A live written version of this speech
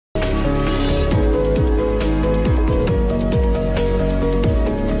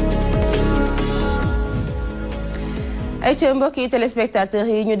ay ca mbokki téléspectateurs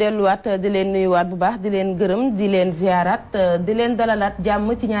yi ñu delluwaat di leen nuyuwaat bu baax di leen gërëm di leen ziarat di leen dalalaat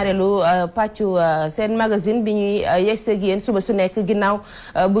jàmm ci ñaareelu pàccu seen magazine bi ñuy yegseeg yéen suba su nekk ginnaaw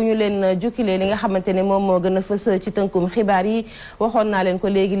bu ñu leen jukkilee li nga xamante ne moom moo gën a fës ci tënkum xibaar yi waxoon naa leen ko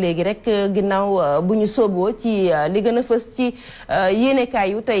léegi rek ginnaaw bu ñu sooboo ci li gën a fës ci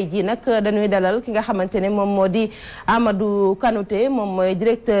yéenekaay yu tey ji nag dañuy dalal ki nga xamante ne moom moo di Amadou Kanouté moom mooy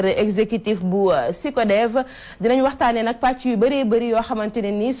directeur exécutif bu CICODEV dinañ waxtaanee nag pàcc yu bëree bëri yoo xamante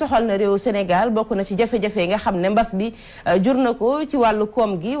ne nii soxal na réew Sénégal bokk na ci jafe-jafe yi nga xam ne mbas bi jur na ko ci wàllu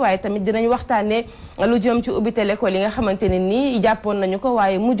koom gi waaye tamit dinañ waxtaanee lu jëm ci ubbite l'école yi nga xamante ne nii jàppoon nañu ko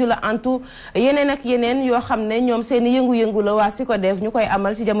waaye mujj la antu yeneen ak yeneen yoo xam ne ñoom seen yëngu-yëngu la waa CICODEV ñu koy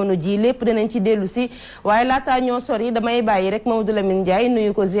amal ci jamono ji lépp dinañ ci dellu si waaye laataa ñoo sori damay bàyyi rek Mamadou Lamine Ndiaye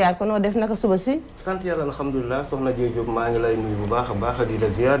nuyu ko ziar ko noo def naka suba si. sant yàlla alhamdulilah soxna Diop maa ngi lay nuyu bu baax a baax di la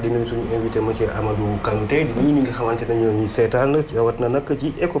ziar di nuyu suñu invité monsieur Amadou Kanouté di nuyu ñi nga xamante ne ñoo ñuy seetaan rawat na nag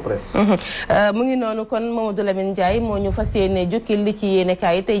ci EcoPresse. mu ngi noonu kon Mamadou Lamine Ndiaye moo ñu fas yéene jukkil li ci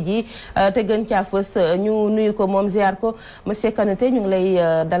yéenekaay yi tey jii te gën caa fës ñu nuyu ko moom ziar ko monsieur Kanouté ñu ngi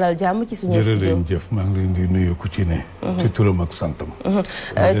lay dalal jàmm ci suñu studio. jërëjëf maa ngi leen di nuyu ku ci ne. ci turam ak santam.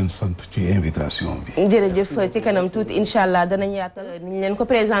 di leen sant ci invitation bi. jërëjëf ci kanam tuuti incha allah danañ yaatal ni ñu leen ko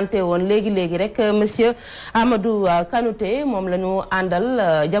présenté woon léegi rek monsieur Amadou Kanouté moom la ñu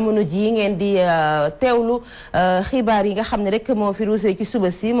àndal jamono jii ngeen di teewlu xibaar yi nga xam ne rek moo fi ruusee ci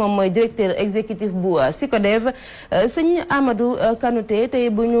suba si moom mooy directeur exécutif bu CICODEV sëñ Amadou Kanouté tey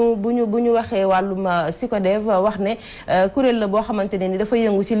bu ñu waxee wàllum CICODEV wax ne kuréel la boo xamante ne ni dafa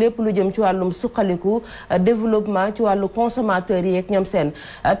yëngu ci lépp lu jëm ci wàllum suqaliku développement ci wàllu consommateurs yi ak ñoom seen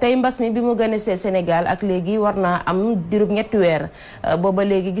tey mbas mi bi mu gënesee Sénégal ak léegi war naa am dirub ñetti weer booba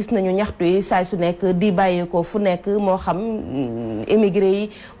léegi gis nañu ñaxtu yi saay su nekk di bàyyeekoo fu nekk moo xam émigré yi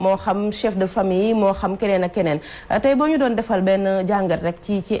moo xam chef de famille yi moo xam keneen ak keneen tey boo ñu doon defal benn jàngat rek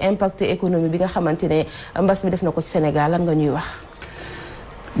ci impact économie bi nga xamante ne mbas mi def na ko ci Sénégal lan nga ñuy wax.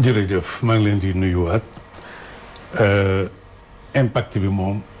 jërëjëf maa ngi leen di nuyuwaat impact bi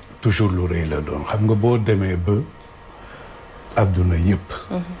moom toujours lu rëy la doon xam nga boo demee ba àdduna yëpp.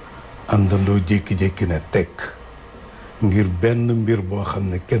 àndandoo jékki-jékki ne tekk ngir benn mbir boo xam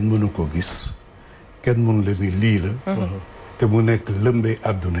ne kenn mënu ko gis kenn mënu la ni lii la. te mu nekk lëmbee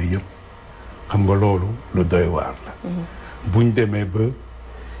àdduna yëpp xam nga loolu lu doy waar la. buñ demee ba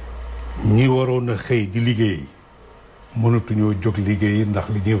ñi waroon a xëy di liggéey mënatuñoo jóg liggéey ndax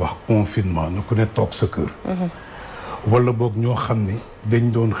li ñuy wax confinement na ku ne toog sa kër. wala boog ñoo xam ne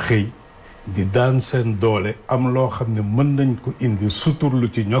dañ doon xëy di daan seen doole am loo xam ne mën nañ ko indi suturlu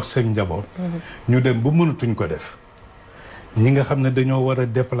ci ñoog seen njaboot. ñu dem ba mënatuñ ko def. ñi nga xam ne dañoo war a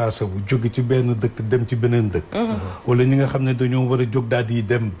déplacer bu jóge ci benn dëkk dem ci beneen dëkk. wala ñi nga xam ne dañoo war a jóg daal di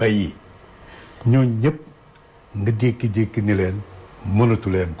dem bayyi ñooñ ñëpp nga jékki-jékki ni leen mënatu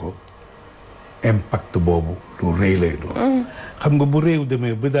leen ko impact boobu lu rëy lay doon. xam nga bu réew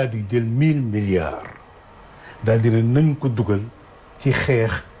demee ba daal di jël 1000 milliards daal di ne nañ ko dugal ci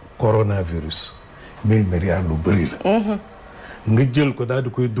xeex coronavirus 1000 milliards lu bëri la. nga jël ko daal di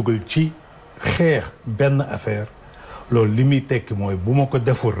koy dugal ci xeex benn affaire. loolu li muy tekki mooy bu ma ko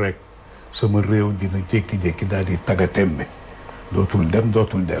deful rek sama réew dina jékki-jékki daal di tagga tembe dootul dem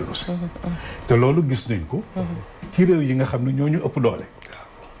dootul dellu si. te loolu gis nañ ko. ci réew yi nga xam ne ñoo ñu ëpp doole.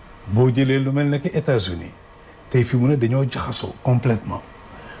 boo jëlee lu mel ne que États-Unis tey fi mu ne dañoo jaxasoo complètement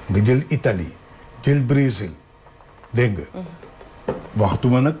nga jël Italie jël Brésil dégg nga.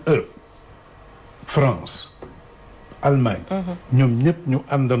 waxtuma nag Europe France Allemagne. ñoom ñëpp ñu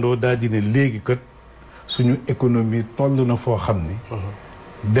àndandoo daal di ne léegi kat. suñu économie toll na foo xam ni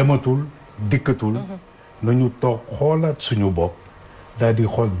dematul dikkatul nañu toog xoolaat suñu bopp daal di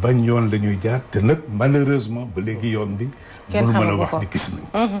xool bañ yoon la ñuy jaar te nag malheureusement ba léegi yoon bi mënu mën a wax ni gis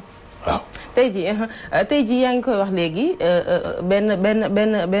nañ waaw tey jii yaa ngi koy wax léegi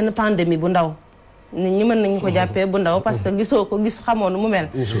benn pandémie bu ndaw nit ñi mën nañu ko jàppee bu ndaw parce que gisoo ko gis xamoon mu mel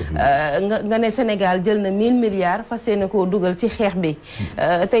nga ne Sénégal jël na 1000 milliards fas yéene koo dugal ci xeex bi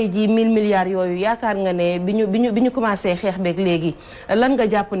tey jii 1000 milliards yooyu yaakaar nga ne bi ñu commencé xeex beeg léegi lan nga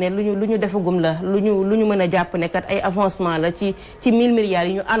jàpp ne lu ñu defagum la lu ñu mën a jàpp ne kat ay avancement la ci 1000 milliards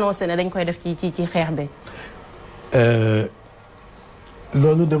yi ñu annoncé ne dañ koy def ci xeex bi.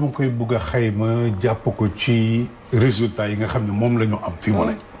 loolu dama koy bugg a xayma jàpp ko ci résultats yi nga xam ne moom la ñu am fi mu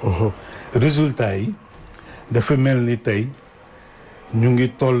ne. résultats yi dafa mel ni tey ñu ngi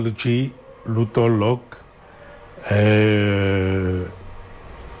toll ci lu tolloog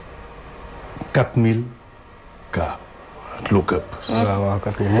 4000 cas lu këpp. waaw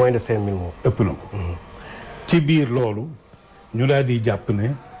 4000 moins de 5000 moom. ëpp na ko. ci biir loolu ñu daal di jàpp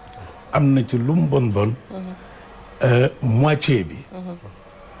ne am na ci lu mu bon moitié bi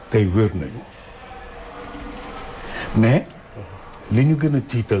tey wér nañu mais li ñu gën a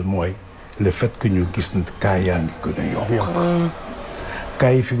tiital mooy le fait que ñu gis ne cas yaa ngi gën a yokk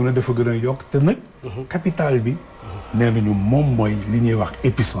cas yi fi mu ne dafa gën a yokk te nag capital bi nee nañu moom mooy li ñuy wax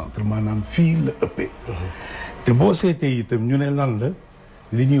épicentre maanaam fii la ëppee te boo seetee itam ñu ne lan la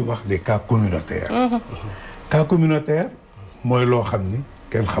li ñuy wax des cas communautaires cas communautaire mooy loo xam ni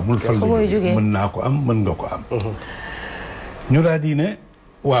kenn xamul fan la jógee mën naa ko am mën nga ko am ñu daal di ne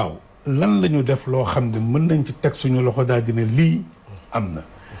waaw lan la ñu def loo xam ne mën nañ ci teg suñu loxo daal di ne lii am na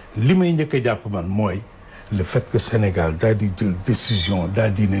li may njëkk a jàpp man mooy le fait que Sénégal daal di jël décision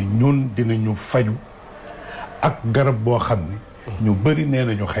daal di ne ñun dinañu faju ak garab boo xam ni ñu bëri nee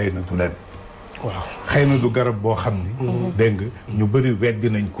nañu xëy na du leen waaw xëy na du garab boo xam ni dégg nga ñu bëri weddi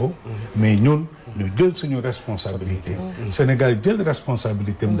nañ ko mais ñun ñu jël suñu responsabilité Sénégal jël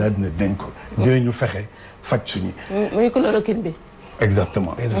responsabilité am daal dina dinañ ko dinañu fexe faj suñu muy chloroquine bi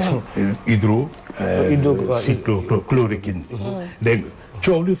exactement cyclochloroquine bi dégg nga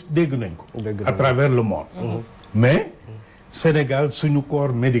coow li dégg nañ ko à travers le monde mais Sénégal suñu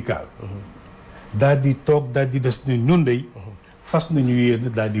corps médical daal di toog daal di des ne ñun dey fas nañu yéen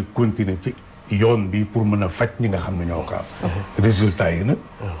daal di continuer ci yoon bi pour mën a faj ñi nga xam ne ñoo ko am résultat yi nag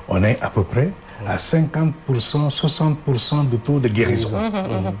on est à peu près à 50% 60% de taux de guérison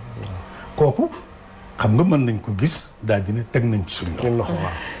kooku xam nga mën nañ ko gis daal di ne teg nañ ci suñu loxo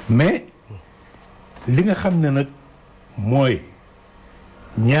mais li nga xam ne nag mooy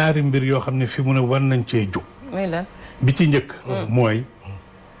ñaari mbir yoo xam ne fi mu ne war nañ cee jóg bi ci njëkk mooy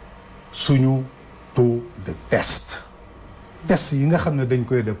suñu taux de test yi nga xam ne dañ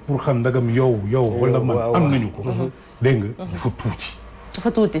koy def pour xam ndagam yow wala man am nañu ko dégg nga dafa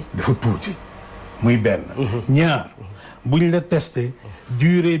tuuti muy benn ñaar buñ la testé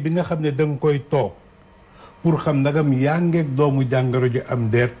durée bi nga xam ne da nga koy toog pour xam ndagam yaa ngeeg doomu jàngoro ji am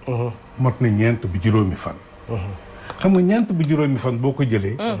deet mot na ñeent bu juróomi fan xam nga ñeent bu juróomi fan boo ko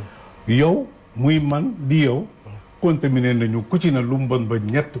jëlee yow muy man di yow contaminé nañu ku ci ne lu mu bon ba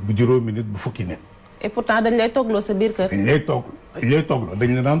ñett bu juróomi nit bu fukki nit et pourtant dañ lay toogloo sa biir kër dañ lay toogloo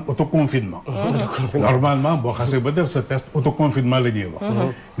dañ la naan autoconfinement normalement boo xasee ba def sa test autoconfinement la ñuy wax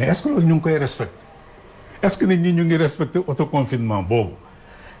mais est-ce que loolu ñu ngi koy respecté est-ce que nit ñi ñu ngi respecté autoconfinement boobu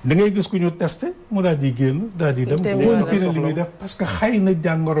da ngay gis ku ñu testé mu daal di génn daal di dem continuer li muy def parce que xëy na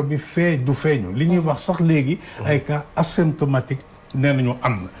jàngoro bi du feeñu li ñuy wax sax léegi ay cas asymptomatique nee nañu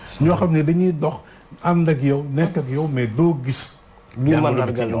am na ñoo xam ne dañuy dox ànd ak yow nekk ak yow mais doo gis jàngoro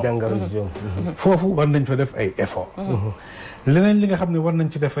bi ci ñoom foofu war nañ fa def ay effort leneen li nga xam ne war nañ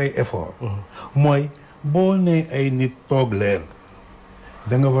ci def ay effort mooy boo nee ay nit toog leen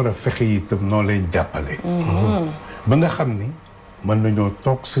da nga war a fexe itam noo leen jàppale ba nga xam ni mën nañoo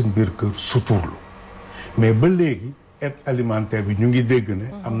toog seen biir kër suturlu mais ba léegi aide alimentaire bi ñu ngi dégg ne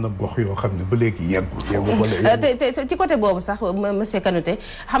am na gox yoo xam ne ba léegi yeggul foofu te ci côté boobu sax monsieur Kanouté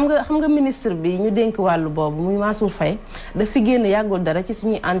xam nga ministre bi ñu dénk wàllu boobu muy Mansour Faye daf fi génn yàggul dara ci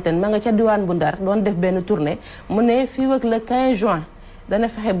suñuy antenne ma nga ca diwaan bu Ndar doon def benn tournée mu ne fii ak le 15 juin dana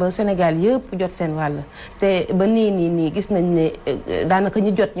fexe ba Sénégal yëpp jot seen wàll te ba nii gis nañ ne daanaka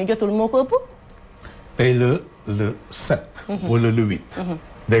ñu jotul moo ko ëpp tey le 7 wala le 8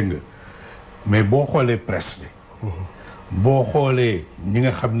 dégg nga mais boo xoolee presse bi boo xoolee ñi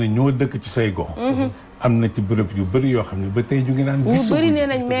nga xam ne ñoo dëkk ci say gox am na ci bërëb yu bëri yoo xam ne ba tey ñu ngi naan gis ñu bëri nee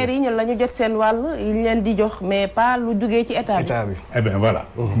nañ maire yi ñu la ñu jot seen wàll yi ñu leen di jox mais pas lu jugee ci état bi eh bien voilà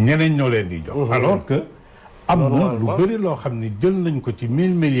ñeneen ñoo leen di jox alors que am na lu bëri loo xam ne jël nañ ko ci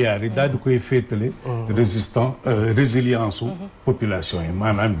 1000 milliards yi daal di koy féetale résilience su population yi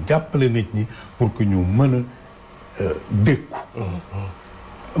maanaam jàppale nit ñi pour que ñu mën a dékku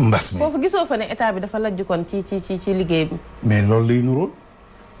mbas mi foofu gisoo fa ne état bi dafa lajj kon ci liggéey bi mais loolu lay nuróol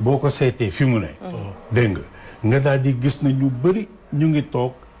boo ko seetee fi mu ne dégg nga daal di gis na ñu bëri ñu ngi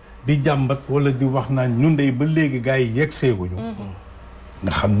toog di jàmbat wala di wax naan ñun dey ba léegi gars yi yegg seeguñu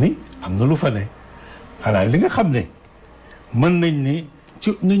nga xam ni am na lu fa ne xanaa li nga xam ne mën nañ ni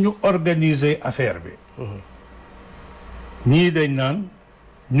ci ni ñu organiser affaire bi ñii dañ naan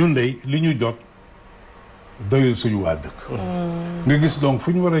ñun dey li ñu jot doyul suñu waa dëkk nga gis donc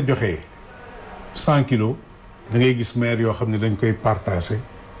fu ñu war a joxee 100 kilos da ngay gis maire yoo xam ne dañ koy partager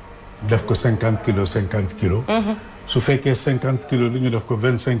def ko 50 kilos 50 kilos su fekkee 50 kilos li ñu def ko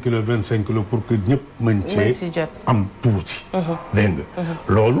 25 kilos 25 kilos pour que ñëpp mën cee am tuuti dégg nga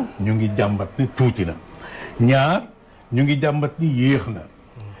loolu ñu ngi jàmbat ni tuuti na ñaar ñu ngi jàmbat ni yéex na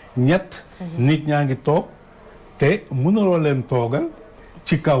ñett nit ñaa ngi toog te mënuloo leen toogal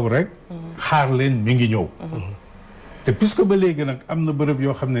ci kaw rek xaar leen mi ngi ñëw te puisque ba léegi nag am na bërëb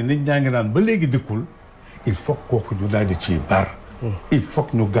yoo xam ne nit ñaa ngi naan ba léegi dikkul il faut kooku ñu daal di ciy bar il faut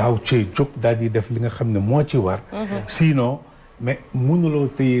que ñu gaaw cee jóg daal di def li nga xam ne moo ci war sinon mais mënuloo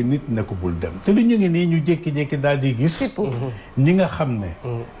téye nit ne ko bul dem te lu ñu ngi nii ñu jékki-jékki daal di gis ñi nga xam ne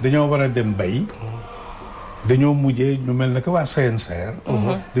dañoo war a dem bay dañoo mujjee ñu mel ne que waa CNCR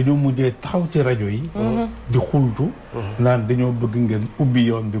dañoo mujjee taxaw ci rajo yi di xultu naan dañoo bëgg ngeen ubbi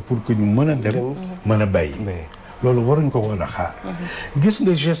yoon bi pour que ñu mën a dem mën a bay loolu waruñ ko woon a xaar gis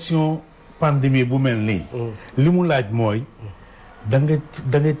nga gestion pandémie bu mel nii li mu laaj mooy da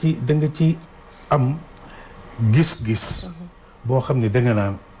nga ci am gis-gis boo xam ne da nga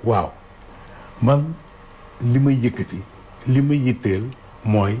naan waaw man li may yëkkati li may yitteel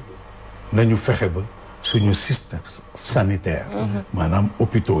mooy nañu fexe ba suñu système sanitaire maanaam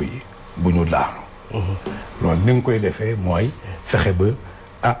hôpitaux yi bu ñu daanu loolu ni nga koy defee mooy fexe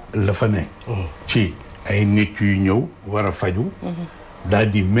ba la fa ne ci ay nit yu ñëw war a faju daal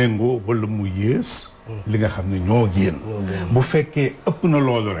di méngoo wala mu yées li nga xam ne ñoo génn bu fekkee ëpp na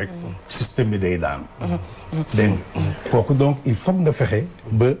loolu rek système bi day daanu dégg nga kooku donc il faut nga fexe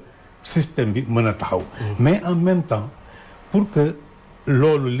ba système bi mën a taxaw mais en même temps pour que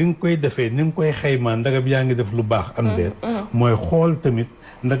loolu li nga koy defee ni nga koy xaymaa ndagam yaa ngi def lu baax am déet mooy xool tamit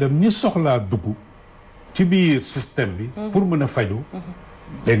ndagam ñi soxlaa dugg ci biir système bi pour mën a faju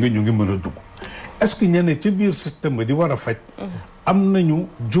dégg nga ñu ngi mën a dugg est-ce que ñeneen ci biir système bi di war a faj am nañu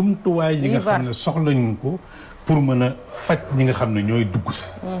jumtuwaay yi nga xam ne soxla ñu ko pour mën a faj ñi nga xam ne ñooy dugg si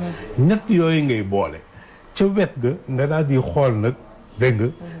ñett yooyu ngay boole ca wet ga nga daal di xool nag dégg nga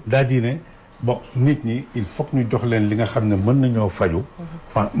daal di ne bon nit ñi il faut que ñu jox leen li nga xam ne mën nañoo faju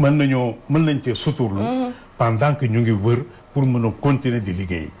mën nañ cee suturlu pendant que ñu ngi wër pour mën a continuer di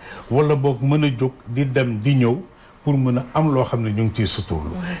liggéey wala boog mën a jóg di dem di ñëw pour mën a am loo xam ne ñu ngi ciy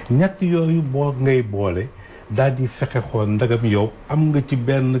suturlu ñett yooyu boo ngay boole daal di fexe xool ndagam yow am nga ci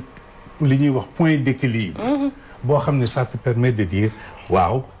benn li ñuy wax point d'équilibre boo xam ne ça te permet de dire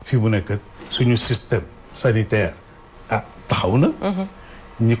waaw fi mu nekk suñu système sanitaire taxaw na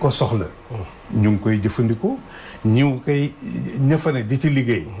ñi ko soxla ñu ngi koy jëfandikoo ñu ngi koy ñëfane di ci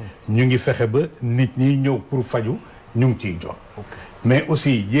liggéey ñu ngi fexe ba nit ñi ñëw pour faju ñu ngi ciy jox mais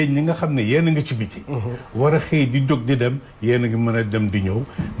aussi yéen ñi nga xam ne yéen a ngi ci biti war a xëy di jóg di dem yéen a ngi mën a dem di ñëw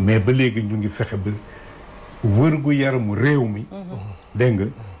mais ba léegi ñu ngi fexe ba wërgu yaramu réew mi dégg nga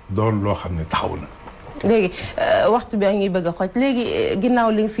doon loo xam ne taxaw na léegi waxtu bi ak ñuy bëgg a xoj léegi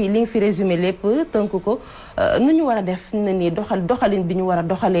ginnaaw li nga fi résumé lépp tënk ko nu ñu war a def ne nii doxalin bi ñu war a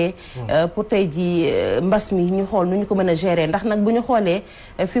doxalee pour tey ji mbas mi ñu xool nu ñu ko mën a gérer ndax nag bu ñu xoolee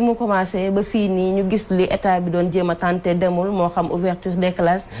fi mu commencé ba fii nii ñu gis li état bi doon jéem a tenté demul moo xam ouverture des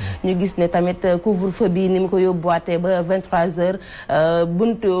classes ñu gis ne tamit couvre-feu bi ni mu ko yóbbuwaatee ba 23h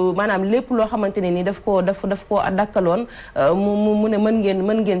buntu maanaam lépp loo xamante ne ni daf koo dakkaloon mu ne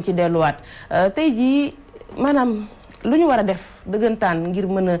mën ngeen ci delluwaat tey ji maanaam lu ñu war a def dëggantaan ngir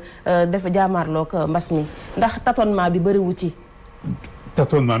mën a def jaamaarloog mbas mi ndax tâtonnement bi bëriwu ci.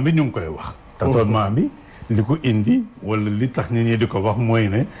 tâtonnement bi ñu ngi koy wax. tâtonnement bi li ko indi wala li tax nit ñi di ko wax mooy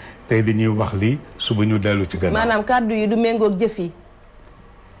ne tey dañuy wax li suba ñu dellu ci gannaaw. maanaam kàddu yi du méngoog jëf yi.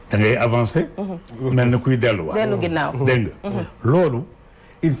 da ngay avancer. mel na kuy delluwaat. dellu ginnaaw dégg nga. loolu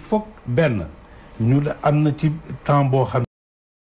il faut benn ñu am na ci temps boo xam.